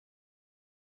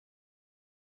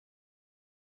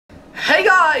Hey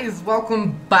guys,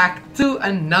 welcome back to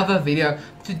another video.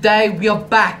 Today we are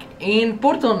back in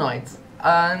Portal Knight.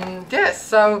 And yes,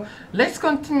 so let's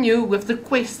continue with the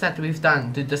quest that we've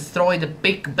done to destroy the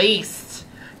big beast.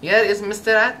 Here is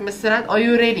Mr. Rat. Mr. Rat, are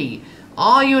you ready?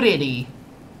 Are you ready?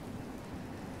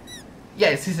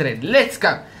 Yes, he's ready. Let's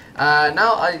go.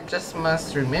 Now I just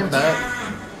must remember.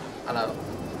 Hello.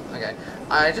 Okay.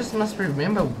 I just must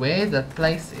remember where the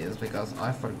place is because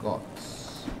I forgot.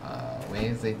 Where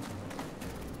is it?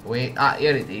 Wait,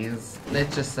 here it is.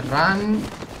 Let's just run.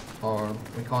 Or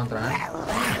we can't run.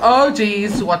 Oh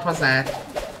jeez, what was that?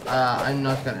 I'm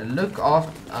not gonna look off.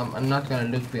 I'm not gonna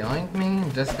look behind me.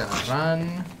 I'm just gonna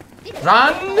run.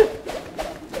 Run!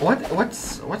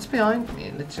 What's behind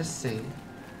me? Let's just see.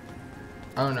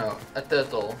 Oh no, a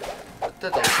turtle. A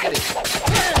turtle, get it.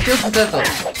 Kill the turtle.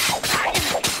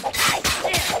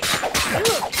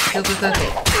 Kill the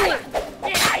turtle.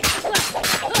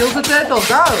 Kill the turtle,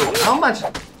 go! How much?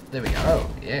 There we go,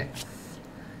 yeah.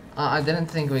 I didn't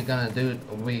think we were gonna do it.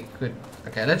 We could.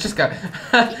 Okay, let's just go.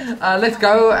 Let's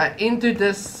go into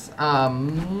this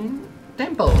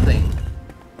temple thing.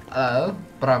 Hello,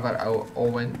 brother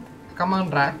Owen. Come on,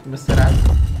 Rat, Mr. Rat.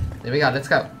 There we go, let's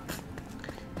go.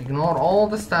 Ignore all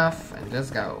the stuff and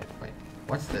just go. Wait,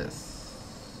 what's this?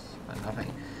 Oh,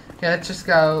 nothing. Okay, let's just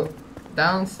go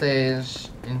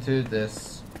downstairs into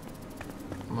this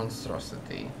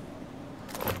monstrosity.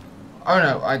 Oh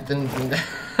no, I didn't do that.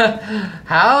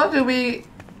 How do we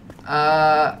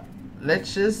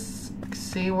let's just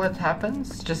see what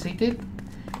happens. Just eat it.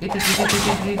 Eat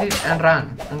it, and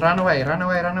run. And run away, run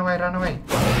away, run away, run away.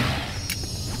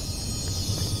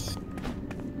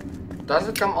 Does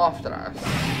it come after us?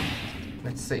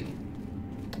 Let's see.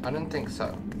 I don't think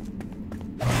so.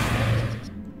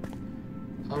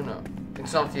 Oh no,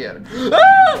 it's not here.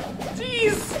 Ah!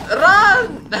 Jeez,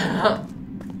 run!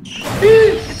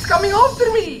 It's coming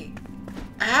after me!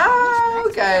 Ah,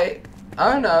 okay.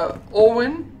 Oh no,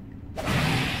 Owen.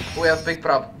 We have big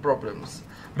problems.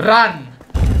 Run!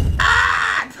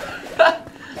 Ah!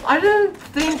 I don't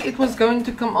think it was going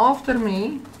to come after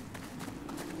me.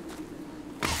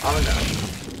 Oh no,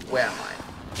 where am I?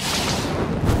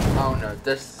 Oh no,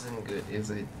 this isn't good, is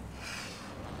it?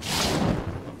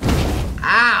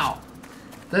 Ow!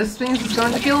 This thing is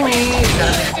going to kill me! It's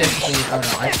gonna be death me. Oh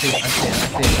no, I see it.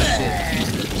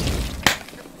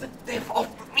 The death of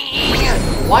me!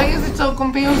 Why is it so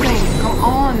confusing? Come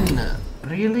on!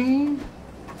 Really?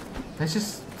 Let's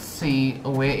just see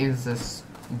where is this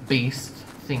beast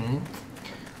thing.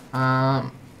 I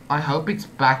hope it's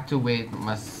back to where it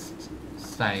must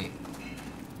stay.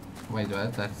 Wait,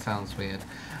 what? That sounds weird.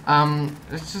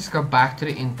 Let's just go back to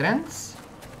the entrance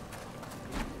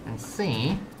and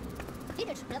see.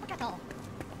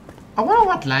 I wonder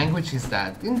what language is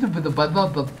that.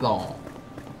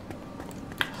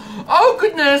 Oh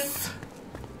goodness!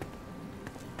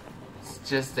 It's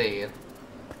just there.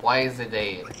 Why is it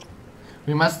there?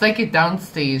 We must take it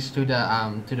downstairs to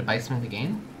the basement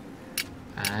again,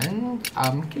 and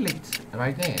kill it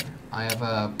right there. I have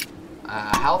a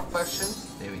health potion.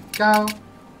 There we go.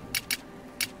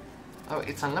 Oh,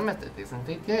 it's unlimited, isn't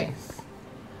it? Yes.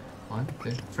 1,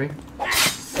 2, 3.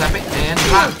 Slap it and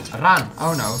run! Run!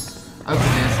 Oh no. Oh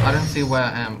goodness, I don't see where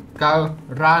I am. Go,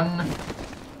 run!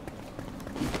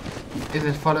 Is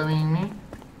it following me?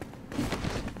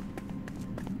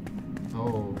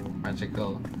 Oh,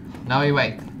 magical. Now we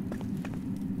wait.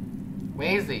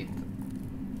 Where is it?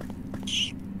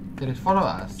 Did it follow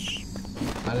us?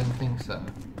 I don't think so.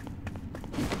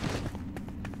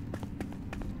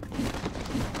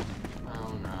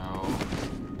 Oh no.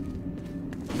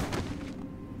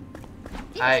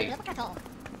 Hey.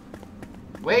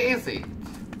 Where is it?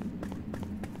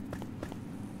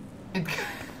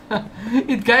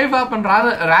 It gave up and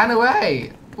ran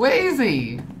away. Where is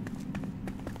he?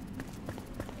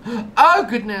 Oh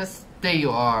goodness, there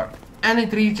you are. And it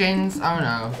regens. Oh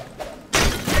no.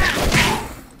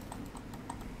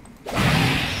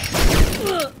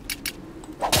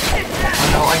 Oh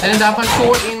no, I didn't have my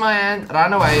sword in my hand.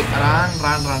 Run away. Run.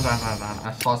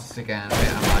 As fast as you can. Where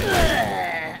am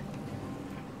I?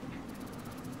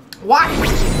 What?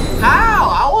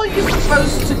 How are you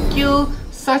supposed to kill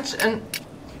such an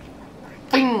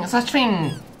thing?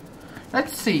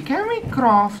 Let's see. Can we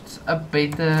craft a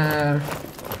better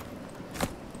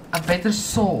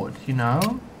sword? You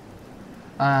know.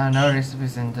 No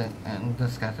recipes in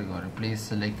this category. Please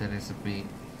select the recipe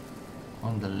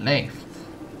on the left.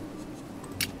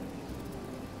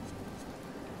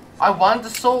 I want a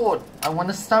sword. I want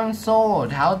a stone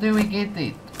sword. How do we get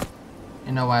it?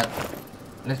 You know what?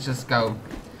 Let's just go.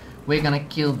 We're gonna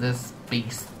kill this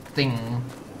beast thing.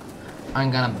 I'm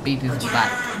gonna beat his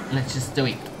butt. Let's just do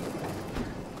it.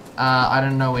 I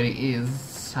don't know where he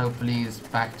is. Hopefully he's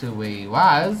back to where he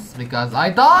was because I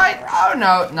died. Oh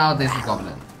no, now there's a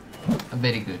goblin.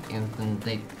 Very good. Isn't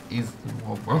it?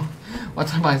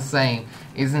 What am I saying?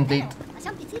 Isn't it?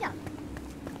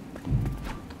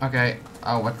 Okay.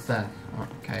 Oh, what's that?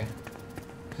 Okay.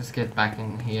 Just get back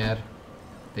in here.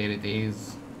 There it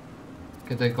is.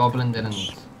 Okay, the goblin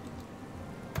didn't.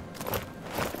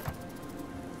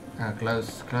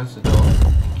 Close the door.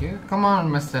 Thank you. Come on,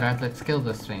 Mr. Rat, let's kill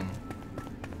this thing.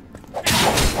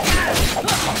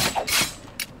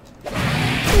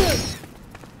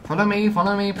 Follow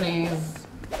me, please.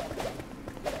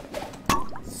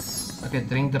 Okay,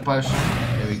 drink the potion.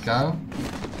 There we go.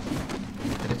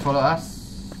 Did it follow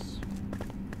us?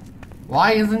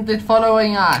 Why isn't it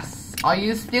following us? Are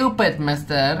you stupid,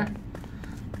 mister?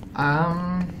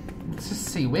 Let's just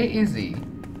see. Where is he?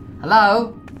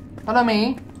 Hello? Follow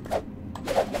me.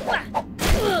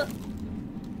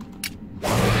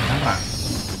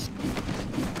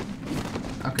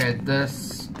 Okay,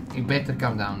 this... You better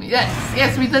come down.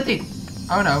 Yes, we did it!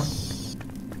 Oh no.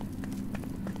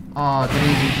 Oh, did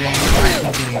he change? I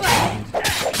think he changed.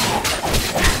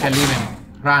 Okay, leave him.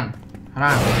 Run.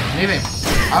 Leave him.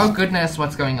 Oh goodness,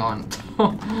 what's going on?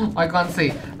 I can't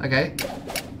see. Okay.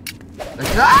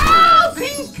 Ah!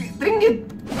 Drink it!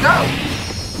 Go!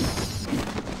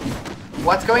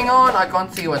 What's going on? I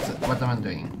can't see what am I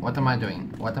doing? What am I doing?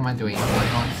 I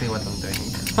can't see what I'm doing.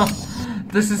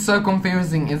 This is so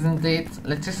confusing, isn't it?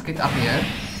 Let's just get up here.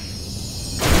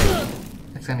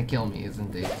 It's gonna kill me,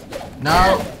 isn't it?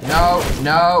 No.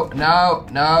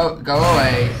 Go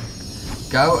away.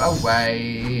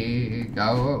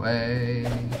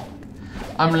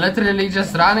 I'm literally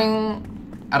just running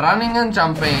and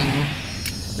jumping.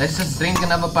 Let's just drink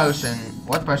another potion.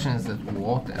 What potion is it?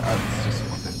 Water. Oh, it's just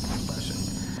water.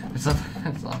 It's not a potion.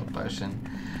 It's not a potion.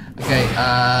 Okay,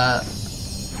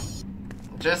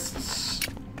 just...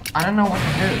 I don't know what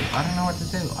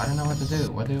to do.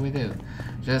 What do we do?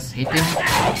 Just hit him.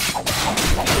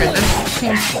 Okay, this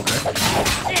seems to work.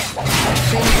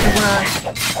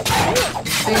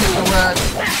 Seems to work.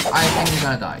 I think he's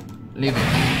gonna die. Leave him.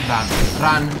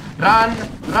 Run.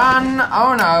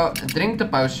 Oh no. Drink the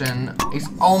potion. He's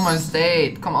almost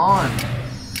dead. Come on.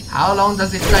 How long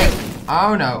does it take?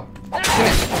 Oh no. Kill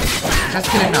him. Just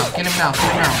kill him now.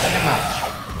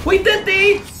 We did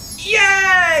it!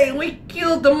 Yay! We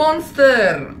killed the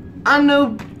monster.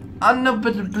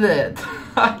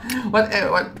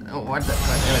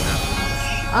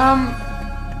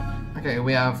 Okay,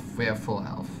 we have full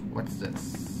health. What's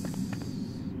this?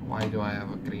 Why do I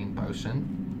have a green potion?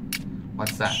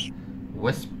 What's that?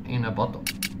 Wisp in a bottle.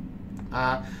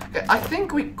 Okay, I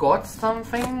think we got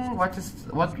something. What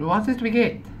did we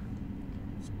get?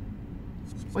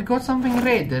 We got something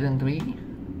red, didn't we?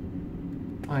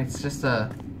 Oh, it's just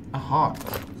a heart.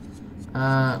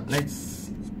 Let's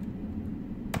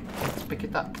pick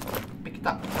it up.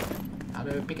 How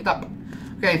do we pick it up?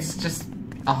 Okay, it's just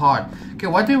a heart. Okay,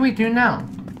 what do we do now?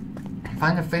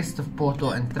 Find a festive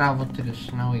portal and travel to the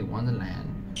snowy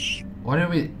wonderland. What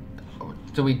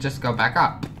do we just go back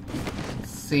up?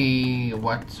 See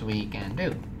what we can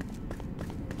do.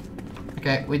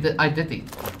 Okay, I did it.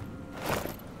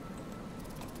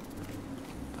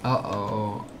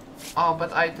 Uh-oh. Oh,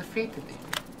 but I defeated him.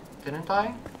 Didn't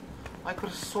I? I could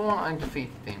have sworn I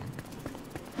defeated him.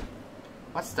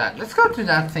 What's that? Let's go to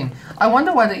that thing. I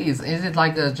wonder what it is. Is it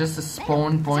like just a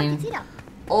spawn point?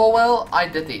 Oh well, I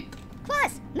did it.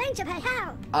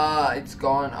 It's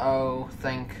gone. Oh,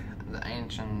 thank the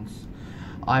ancients.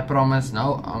 I promise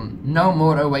no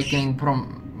more awakening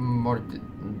primordial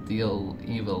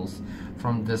evils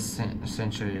from this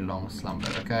century-long slumber.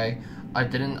 Okay, I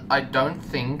don't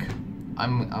think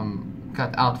I'm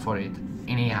cut out for it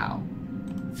anyhow.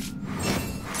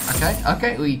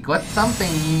 Okay, we got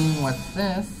something. What's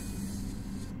this?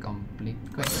 Complete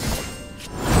quest.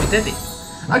 We did it.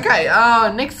 Okay,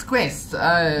 next quest.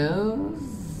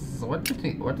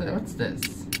 What's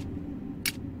this?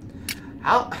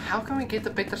 How can we get a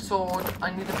better sword?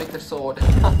 I need a better sword.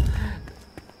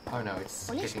 Oh no, it's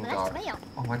getting dark.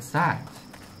 Oh, what's that?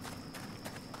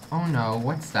 Oh no,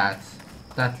 what's that?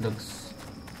 That looks...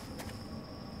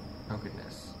 Oh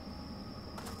goodness.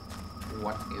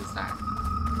 What is that?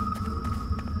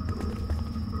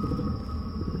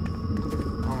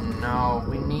 Oh no,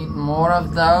 we need more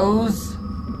of those.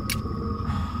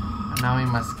 Now we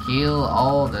must kill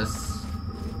all this.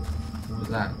 Who's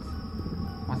that?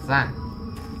 What's that?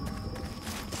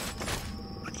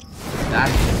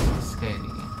 That's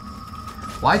scary.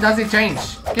 Why does it change?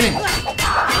 Kill him!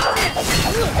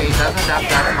 Okay, he doesn't have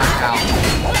that much health.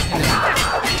 Kill him.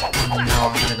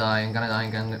 die, I'm gonna die,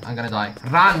 I'm gonna die.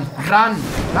 Run, run,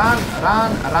 run,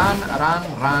 run, run, run,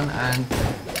 run, and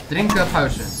drink a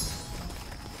potion.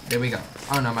 There we go.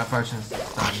 Oh no, my potion's done.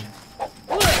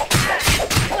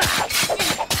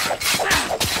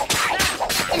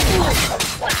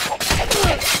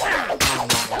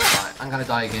 I'm gonna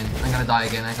die again. I'm gonna die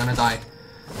again. I'm gonna die.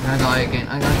 I'm gonna die again.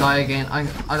 I'm gonna die again.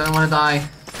 I don't wanna die.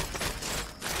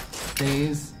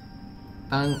 Please.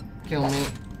 Don't kill me.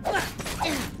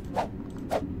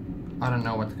 I don't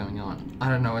know what's going on. I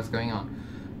don't know what's going on.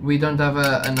 We don't have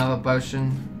another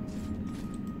potion.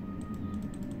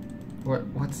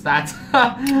 What's that?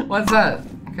 What's that?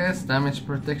 Curse damage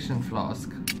protection flask.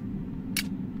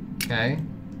 Okay.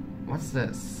 What's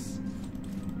this?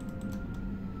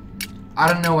 I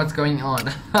don't know what's going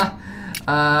on.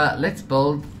 Let's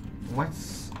build.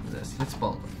 What's this? Let's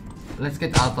build. Let's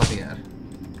get out of here.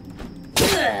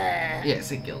 Yes,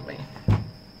 he killed me.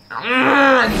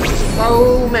 I'm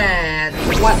so mad.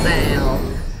 What the hell?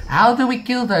 How do we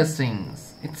kill those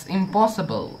things? It's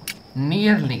impossible.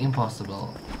 Nearly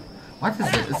impossible. What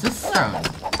is this? Is this stone?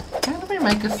 Can we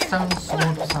make a stone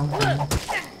sword or something?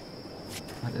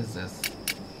 What is this?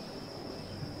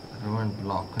 Ruined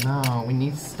block. No, we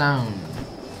need stone.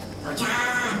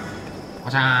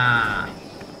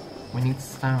 We need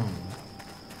stone.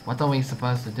 What are we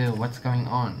supposed to do? What's going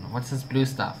on? What's this blue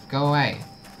stuff? Go away.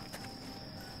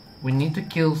 We need to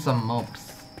kill some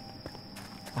mobs.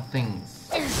 Or things.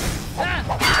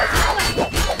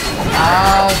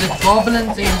 Oh, the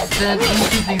goblins instead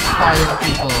into these fire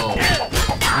people.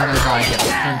 I'm gonna die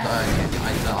again.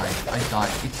 I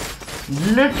died. It's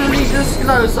literally this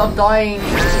close of dying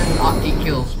and it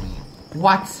kills me.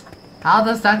 What? How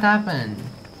does that happen?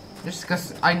 Just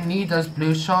because I need those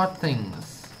blue shard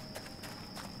things.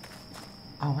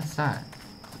 Oh, what's that?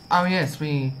 Oh yes,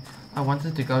 I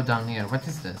wanted to go down here. What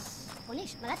is this?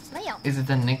 Is it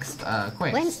the next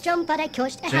quest?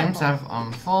 Gems have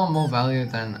far more value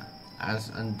than as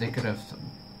indicative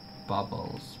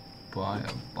bubbles.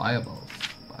 Bibles.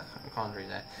 I can't read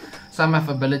that. Some have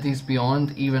abilities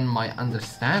beyond even my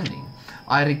understanding.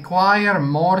 I require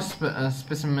more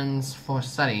specimens for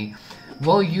study.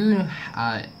 Will you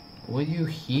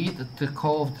heed the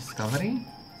call of discovery?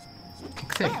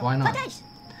 Except why not?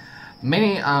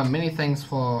 Many thanks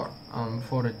for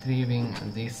retrieving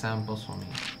these samples for me.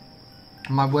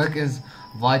 My work is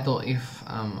vital if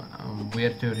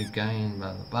we're to regain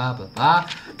blah blah blah blah.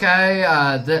 Okay,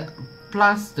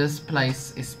 plus this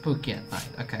place is spooky at night.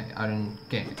 Okay, I don't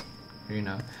get it. You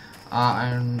know,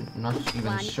 I'm not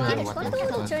even sure what I'm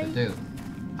supposed to do.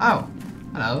 Oh,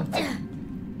 hello.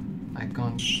 I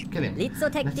can't kill him. Let's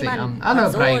see.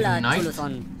 Hello, brave knight.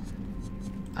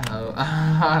 Hello.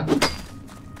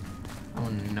 Oh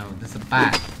no, this is a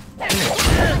bat.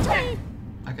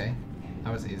 Okay,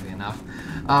 that was easy enough.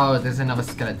 Oh, there's another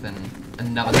skeleton.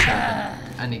 Another skeleton.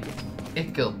 And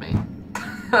it killed me.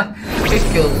 It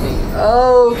killed me.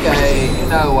 Okay, you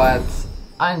know what?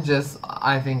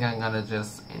 I think I'm gonna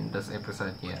just end this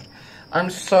episode here. I'm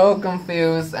so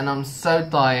confused and I'm so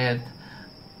tired.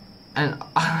 And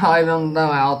I don't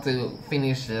know how to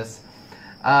finish this.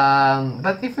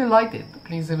 But if you liked it,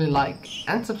 please leave a like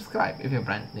and subscribe if you're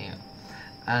brand new.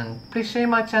 And please share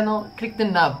my channel, click the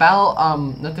bell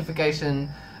notification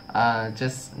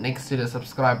just next to the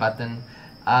subscribe button,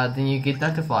 then you get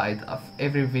notified of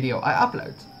every video I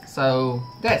upload. So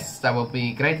yes, that will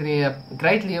be greatly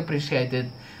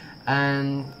appreciated,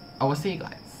 and I will see you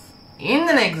guys in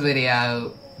the next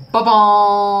video. Bye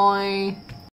bye.